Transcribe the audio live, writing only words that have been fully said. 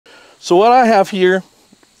So what I have here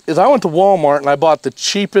is I went to Walmart and I bought the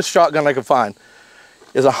cheapest shotgun I could find.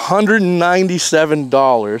 It's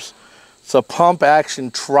 $197. It's a pump action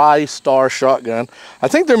tri-star shotgun. I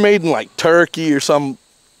think they're made in like Turkey or some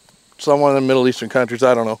one of the Middle Eastern countries,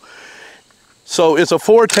 I don't know. So it's a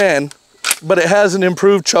 410, but it has an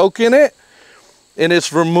improved choke in it and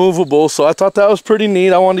it's removable. So I thought that was pretty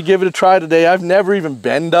neat. I wanted to give it a try today. I've never even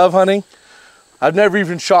been dove hunting. I've never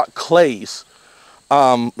even shot clays.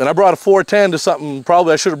 And I brought a 410 to something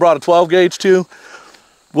probably I should have brought a 12 gauge to.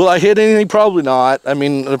 Will I hit anything? Probably not. I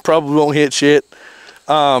mean, I probably won't hit shit.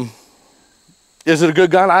 Is it a good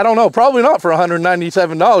gun? I don't know. Probably not for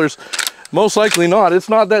 $197. Most likely not. It's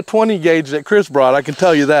not that 20 gauge that Chris brought, I can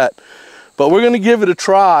tell you that. But we're going to give it a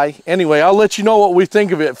try. Anyway, I'll let you know what we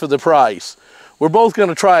think of it for the price. We're both going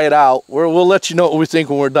to try it out. We'll let you know what we think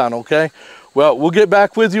when we're done, okay? Well, we'll get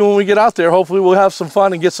back with you when we get out there. Hopefully we'll have some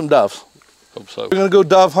fun and get some doves. Hope so. We're going to go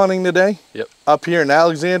dove hunting today. Yep. Up here in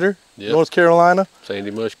Alexander, North Carolina.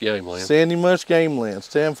 Sandy Mush Game Land. Sandy Mush Game Lands,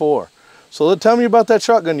 10-4. So tell me about that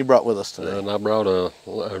shotgun you brought with us today. And I brought a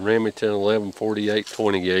Remington 1148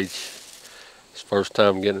 20 gauge. It's the first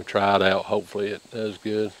time getting to try it out. Hopefully it does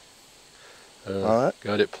good. All right.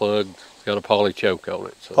 Got it plugged. It's got a poly choke on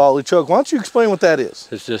it. So poly choke. Why don't you explain what that is?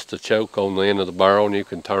 It's just a choke on the end of the barrel, and you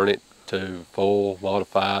can turn it to full,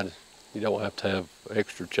 modified. You don't have to have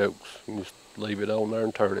extra chokes. You can just leave it on there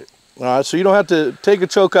and turn it. All right, so you don't have to take a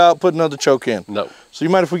choke out, put another choke in. No. So you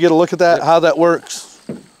mind if we get a look at that, how that works?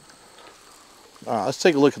 All right, let's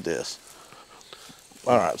take a look at this.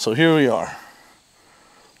 All right, so here we are.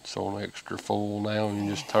 It's on extra full now, and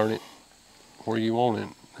you just turn it where you want it.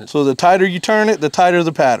 So the tighter you turn it, the tighter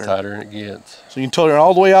the pattern. The tighter it gets. So you can turn it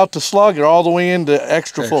all the way out to slug or all the way into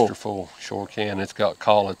extra full. Extra full, sure can. It's got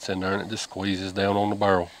collets in there, and it just squeezes down on the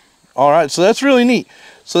barrel. All right, so that's really neat.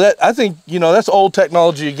 So that, I think, you know, that's old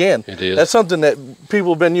technology again. It is. That's something that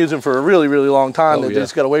people have been using for a really, really long time that they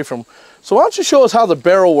just got away from. So why don't you show us how the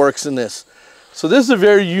barrel works in this? So this is a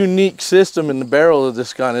very unique system in the barrel of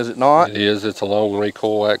this gun, is it not? It is. It's a long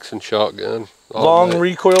recoil action shotgun. Long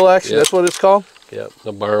recoil action, that's what it's called? Yep,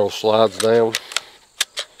 the barrel slides down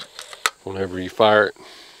whenever you fire it.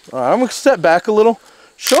 All right, I'm gonna step back a little.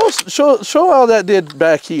 Show how that did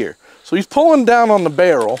back here. So he's pulling down on the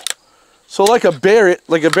barrel. So like a Barrett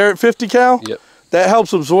 50 cal, yep, that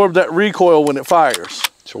helps absorb that recoil when it fires.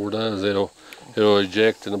 Sure does. It'll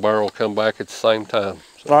eject and the barrel will come back at the same time.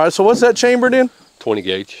 So, all right, so what's that chambered in? 20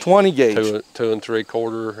 gauge. 20 gauge. 2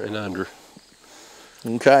 3/4 and under.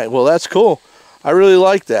 Okay, well that's cool. I really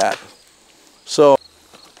like that. So,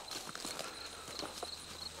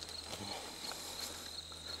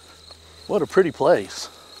 what a pretty place.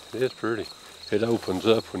 It is pretty. It opens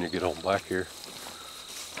up when you get on back here.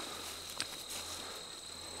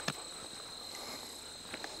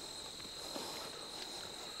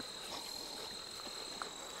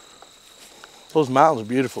 Those mountains are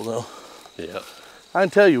beautiful though. Yeah. I can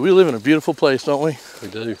tell you, we live in a beautiful place, don't we? We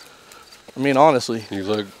do. I mean, honestly.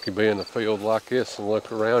 You be in a field like this and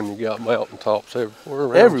look around, you got mountain tops everywhere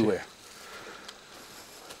around everywhere.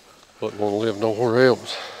 Wouldn't want to live nowhere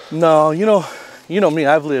else. No, you know me,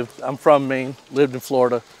 I'm from Maine, lived in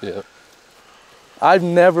Florida. Yeah. I've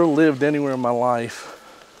never lived anywhere in my life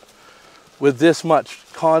with this much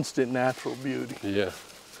constant natural beauty. Yeah.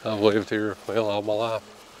 I've lived here, well, all my life.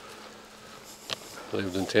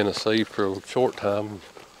 Lived in Tennessee for a short time.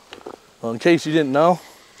 Well, in case you didn't know,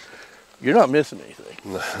 you're not missing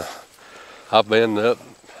anything. I've been up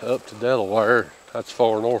to Delaware. That's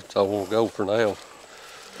far north as I want to go for now.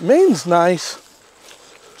 Maine's nice.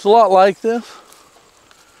 It's a lot like this.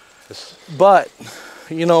 But,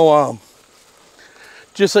 you know,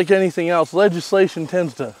 just like anything else, legislation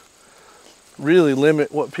tends to really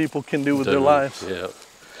limit what people can do with their lives. Yeah.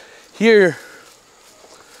 Here,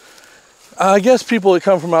 I guess people that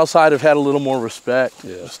come from outside have had a little more respect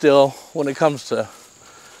still when it comes to,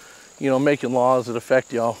 you know, making laws that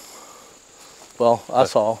affect y'all. Well,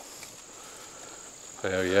 us all.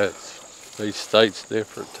 Hell yeah, each state's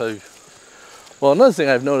different too. Well, another thing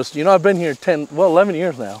I've noticed, you know, I've been here 11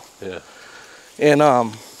 years now. Yeah. And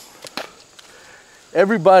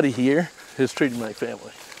everybody here has treated me like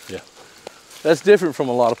family. Yeah. That's different from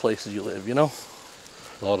a lot of places you live, you know?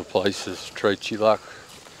 A lot of places treat you like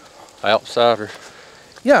outsider.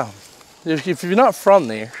 Yeah. If you're not from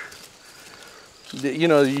there, you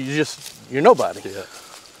know, you're nobody. Yeah.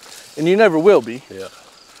 And you never will be. Yeah.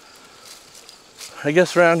 I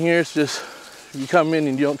guess around here it's just, you come in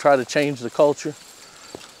and you don't try to change the culture.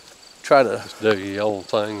 Try to just do your own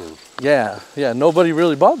thing and yeah, nobody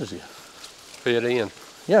really bothers you. fit in.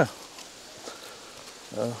 Yeah.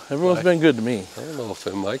 Everyone's been good to me. I don't know if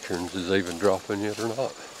them acorns is even dropping yet or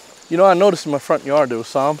not. You know, I noticed in my front yard there was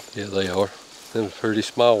some. Yeah, they are. Them pretty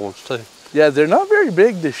small ones too. Yeah, they're not very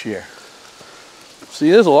big this year.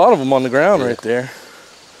 See, there's a lot of them on the ground right there.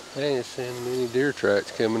 I ain't seeing many deer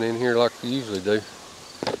tracks coming in here like we usually do.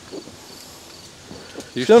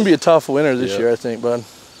 It's going to be a tough winter this year, I think, bud.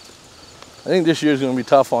 I think this year's going to be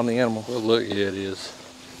tough on the animals. Well, look, yeah, it is.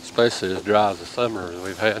 Especially as dry as the summer as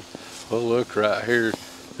we've had. Well, look right here.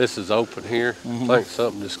 This is open here. I think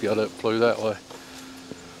something just got up and flew that way.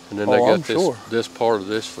 And then they got this part of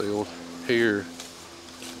this field here.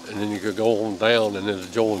 And then you could go on down and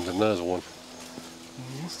it joins another one.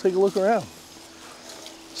 Let's take a look around.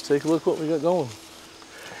 Let's take a look what we got going.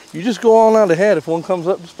 You just go on out ahead. If one comes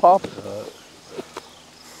up, just pop it.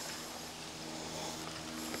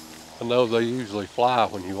 I know they usually fly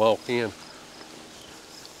when you walk in.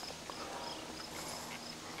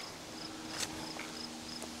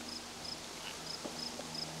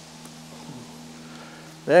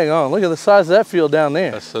 Dang on, look at the size of that field down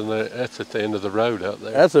there. That's at the end of the road out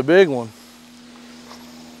there. That's a big one.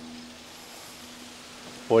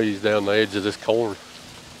 Ways down the edge of this corner.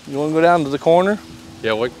 You want to go down to the corner?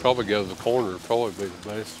 Yeah, we could probably go to the corner. It'd probably be the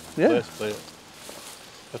best bet.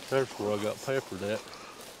 That's where I got peppered at.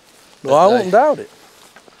 Well, I won't doubt it.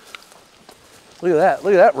 Look at that.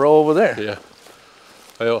 Look at that row over there. Yeah.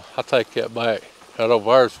 Well, I take that back. Out over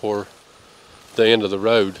there's for the end of the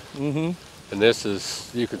road. And this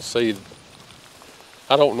is, you can see,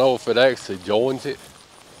 I don't know if it actually joins it,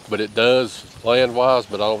 but it does land-wise,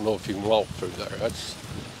 but I don't know if you can walk through there. That's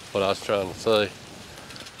what I was trying to say.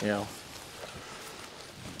 Yeah.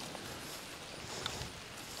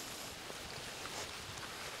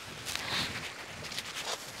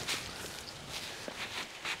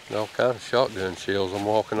 All kind of shotgun shells I'm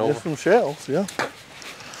walking over. Just some shells, yeah.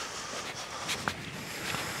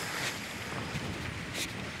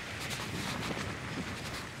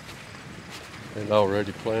 They'd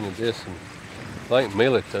already planted this and I think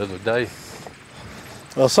millet the other day.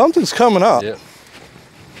 Well, something's coming up. Yeah.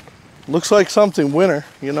 Looks like something winter,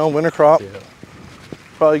 you know, winter crop. Yeah.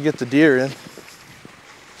 Probably get the deer in.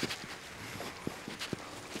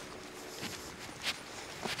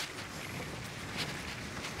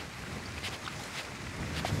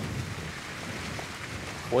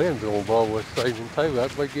 Wind's gonna blow this season too.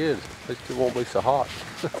 That'd be good. It won't be so hot.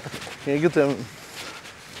 Yeah, get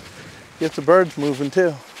the birds moving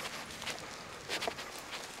too.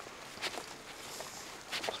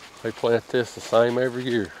 They plant this the same every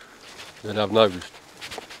year that I've noticed.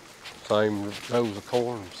 Same rows of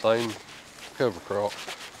corn, same cover crop.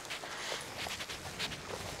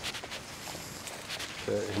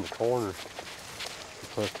 In the corner,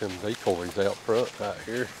 put them decoys out front right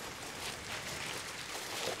here.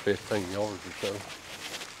 15 yards or so.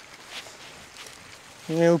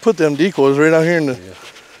 Yeah, we put them decoys right out here in the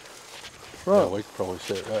front. Yeah, we could probably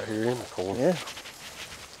sit right here in the corner. Yeah.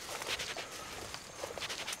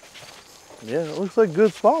 Yeah, it looks like a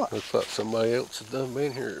good spot. Looks like somebody else has done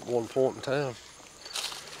been here at one point in time.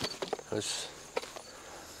 That's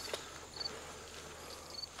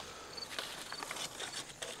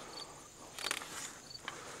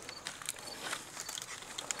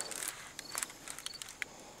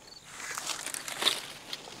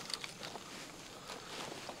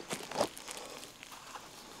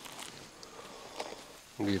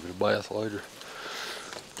I'll give it a bath later.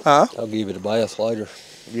 Huh? I'll give it a bath later.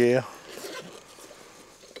 Yeah.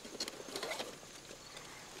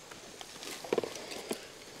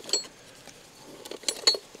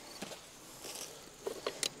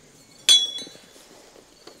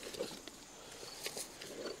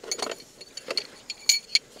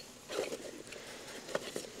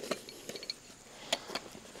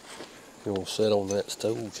 You want to sit on that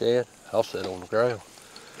stool, Chad? I'll sit on the ground.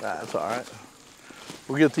 That's all right.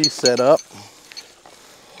 We'll get these set up.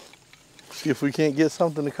 See if we can't get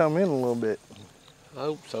something to come in a little bit. I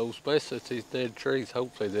hope so, especially at these dead trees.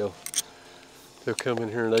 Hopefully they'll come in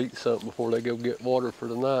here and eat something before they go get water for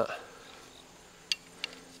the night.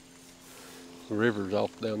 The river's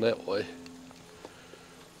off down that way.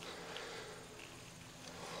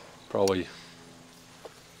 Probably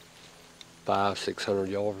 500-600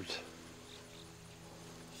 yards.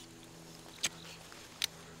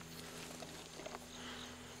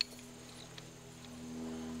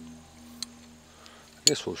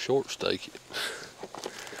 I guess we'll short stake it.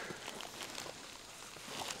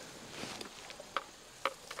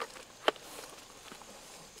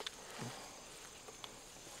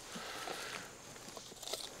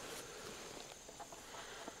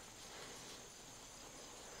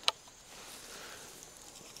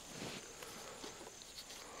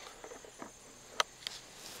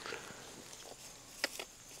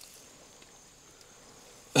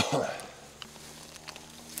 see.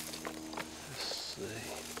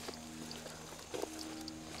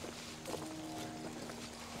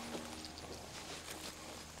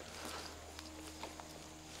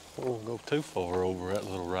 I won't go too far over that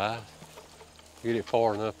little ride. Get it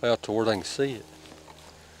far enough out to where they can see it.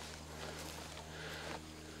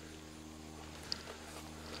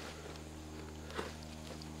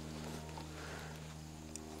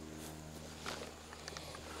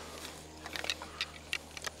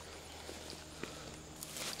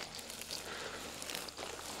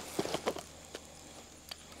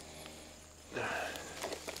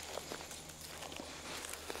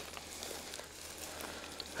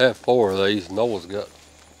 Have 4 of these. Noah's got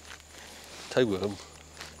 2 of them.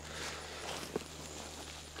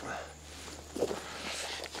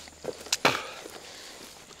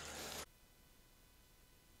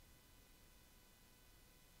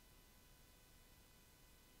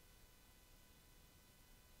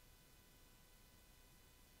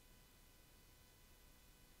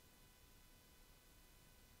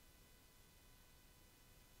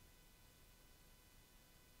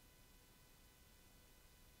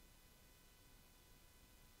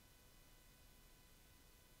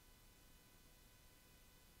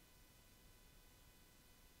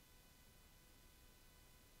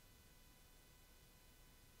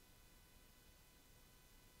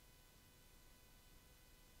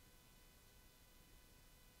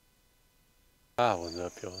 Island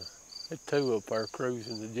up here. There's 2 up there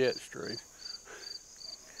cruising the jet stream.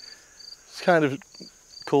 It's kind of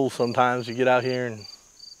cool sometimes. You get out here and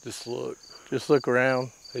Just look. look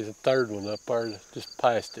around. There's a 3rd one up there, just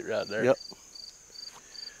past it right there. Yep.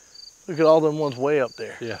 Look at all them ones way up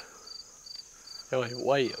there. Yeah. Oh,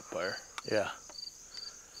 way up there. Yeah.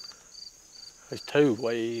 There's 3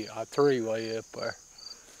 way up there.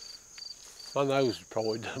 My nose would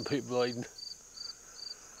probably done be bleeding.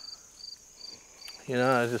 You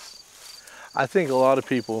know, I think a lot of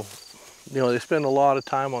people, you know, they spend a lot of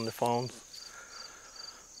time on their phones.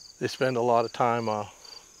 They spend a lot of time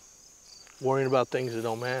worrying about things that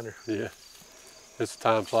don't matter. Yeah. It's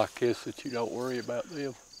times like this that you don't worry about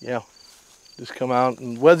them. Yeah. Just come out,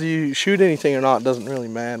 and whether you shoot anything or not doesn't really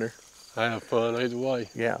matter. I have fun either way.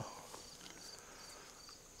 Yeah.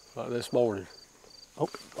 Like this morning.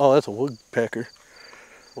 Oh, that's a woodpecker.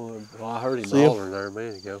 Well, I heard him See him? hollering there a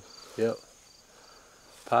minute ago. Yep.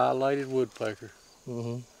 Pileated woodpecker.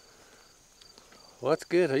 Mm-hmm. Well, that's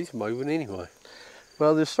good. He's moving anyway.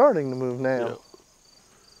 Well, they're starting to move now. Yep.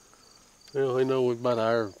 Well, I know in about an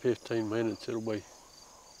hour and 15 minutes it'll be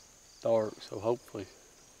dark, so hopefully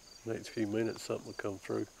next few minutes something will come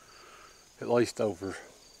through. At least over.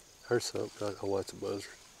 There's something. Oh, that's a buzzard.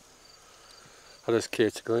 I just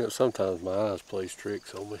catch a glimpse. Sometimes my eyes plays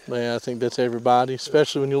tricks on me. Man, I think that's everybody,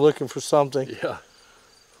 especially when you're looking for something. Yeah.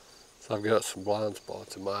 So I've got some blind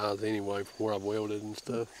spots in my eyes anyway from where I've welded and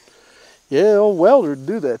stuff. Yeah, old welder would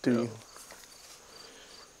do that to you.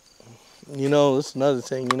 You know, that's another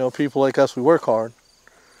thing. You know, people like us, we work hard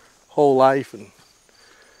whole life, and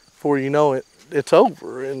before you know it, it's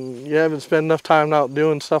over, and you haven't spent enough time out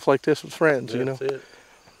doing stuff like this with friends, you know. That's it.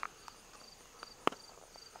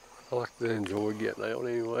 I like to enjoy getting out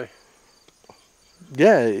anyway.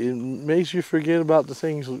 Yeah, it makes you forget about the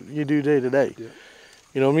things you do day to day. Yeah.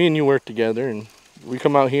 You know, me and you work together, and we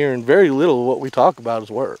come out here, and very little of what we talk about is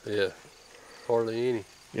work. Yeah, hardly any.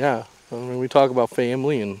 Yeah, I mean, we talk about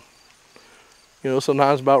family, and, you know,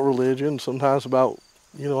 sometimes about religion, sometimes about,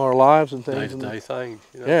 you know, our lives and things. Day-to-day things,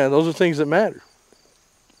 you know? Yeah, those are things that matter.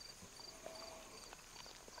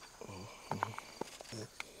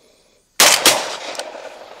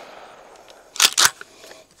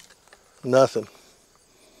 Nothing.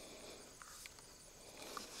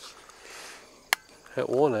 That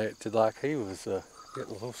one acted like he was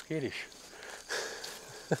getting a little skittish.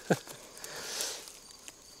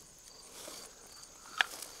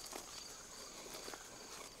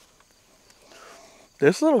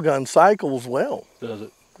 This little gun cycles well. Does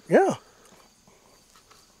it? Yeah.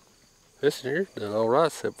 This here done all right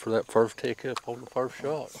except for that first hiccup on the first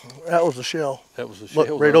shot. That was a shell. That was a shell.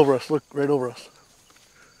 Look, right over us. Look, right over us.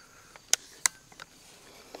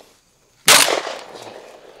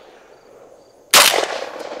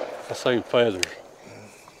 I seen feathers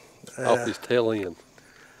off his tail end.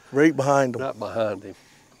 Right behind him. Right behind him.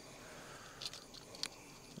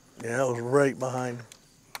 Yeah, it was right behind him.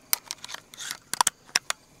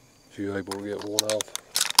 Was you able to get one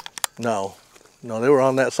off? No. No, they were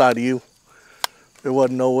on that side of you. There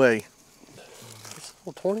wasn't no way. This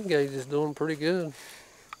little 20 gauge is doing pretty good.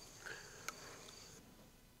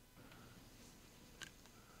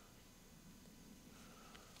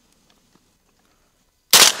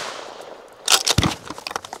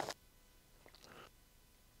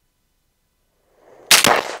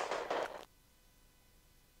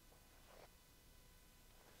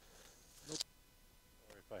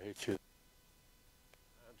 Hit you.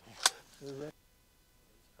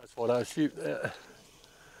 That's what I shoot at.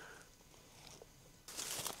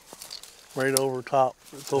 Right over top.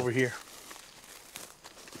 It's over here.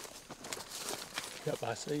 Yep,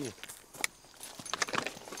 I see you.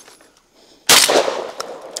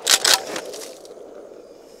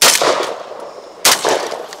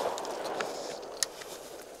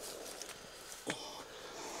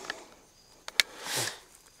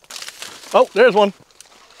 Oh, there's one.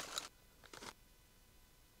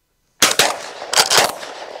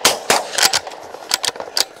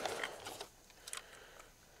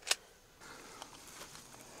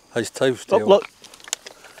 He's toast still. Oh, look.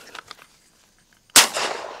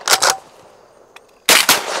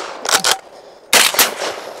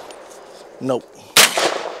 Nope.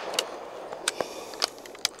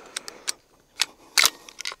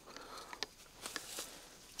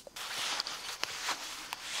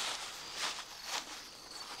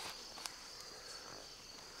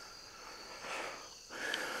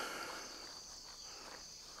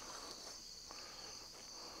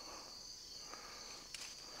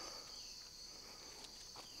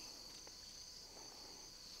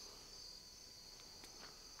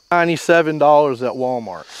 $97 at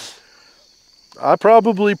Walmart. I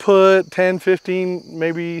probably put 10, 15,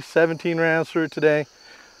 maybe 17 rounds through it today.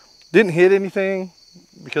 Didn't hit anything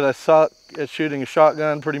because I suck at shooting a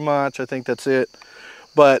shotgun pretty much. I think that's it.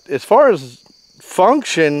 But as far as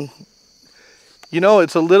function, you know,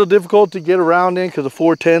 it's a little difficult to get around in because the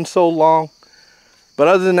 410's so long. But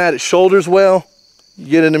other than that, it shoulders well. You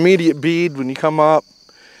get an immediate bead when you come up.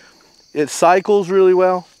 It cycles really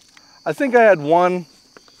well. I think I had 1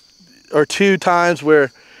 or 2 times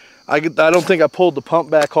where I don't think I pulled the pump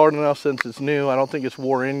back hard enough since it's new. I don't think it's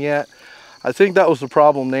wore in yet. I think that was the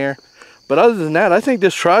problem there. But other than that, I think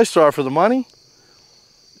this TriStar for the money,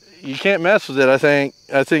 you can't mess with it, I think.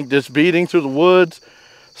 I think this beating through the woods,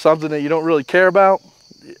 something that you don't really care about,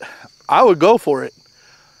 I would go for it.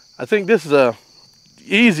 I think this is a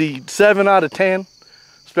easy 7 out of 10,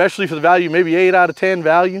 especially for the value, maybe 8 out of 10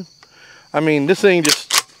 value. I mean, this thing just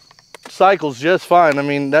cycles just fine. I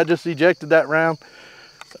mean, that just ejected that round.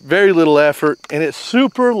 Very little effort, and it's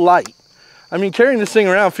super light. I mean, carrying this thing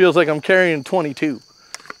around feels like I'm carrying 22.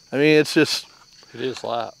 I mean, it's just... It is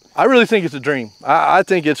light. I really think it's a dream. I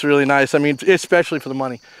think it's really nice. I mean, especially for the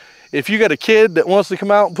money. If you got a kid that wants to come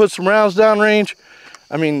out and put some rounds down range,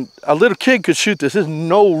 I mean, a little kid could shoot this. There's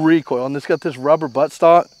no recoil, and it's got this rubber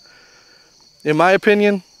buttstock. In my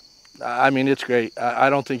opinion, I mean, it's great. I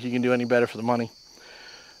don't think you can do any better for the money.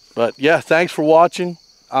 But yeah, thanks for watching.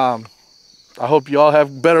 I hope you all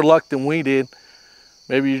have better luck than we did.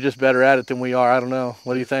 Maybe you're just better at it than we are. I don't know.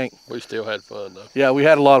 What do you think? We still had fun, though. Yeah, we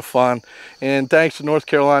had a lot of fun. And thanks to North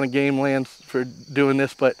Carolina Game Lands for doing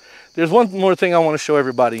this. But there's one more thing I want to show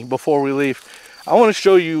everybody before we leave. I want to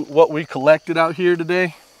show you what we collected out here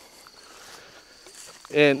today.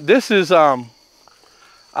 And this is, I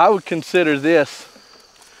would consider this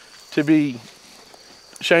to be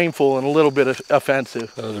shameful and a little bit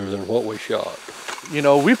offensive. Other than what we shot. You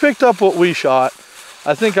know, we picked up what we shot.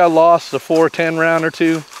 I think I lost a 410 round or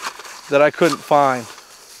 2 that I couldn't find.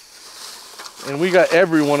 And we got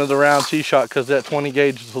every one of the rounds he shot because that 20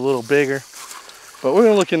 gauge is a little bigger. But we're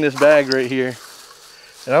gonna look in this bag right here,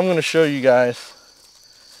 and I'm gonna show you guys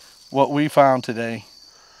what we found today.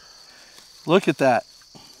 Look at that.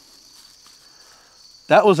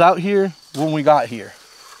 That was out here when we got here.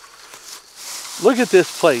 Look at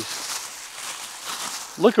this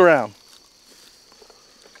place. Look around.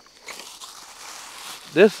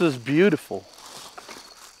 This is beautiful.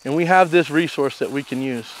 And we have this resource that we can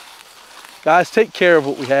use. Guys, take care of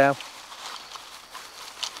what we have.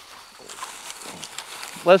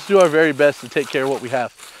 Let's do our very best to take care of what we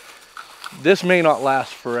have. This may not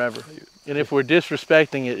last forever. And if we're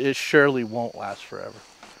disrespecting it, it surely won't last forever.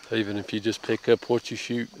 Even if you just pick up what you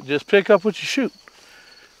shoot. Just pick up what you shoot.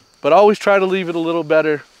 But always try to leave it a little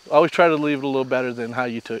better. Always try to leave it a little better than how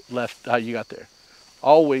you got there.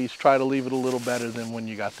 Always try to leave it a little better than when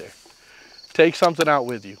you got there. Take something out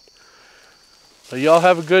with you. So y'all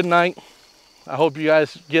have a good night. I hope you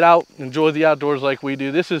guys get out, enjoy the outdoors like we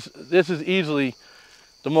do. This is easily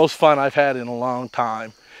the most fun I've had in a long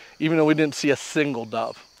time, even though we didn't see a single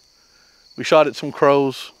dove. We shot at some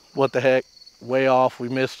crows. What the heck? Way off. We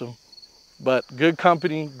missed them. But good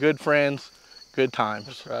company, good friends, good times.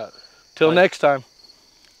 That's right. Till next time.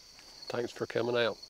 Thanks for coming out.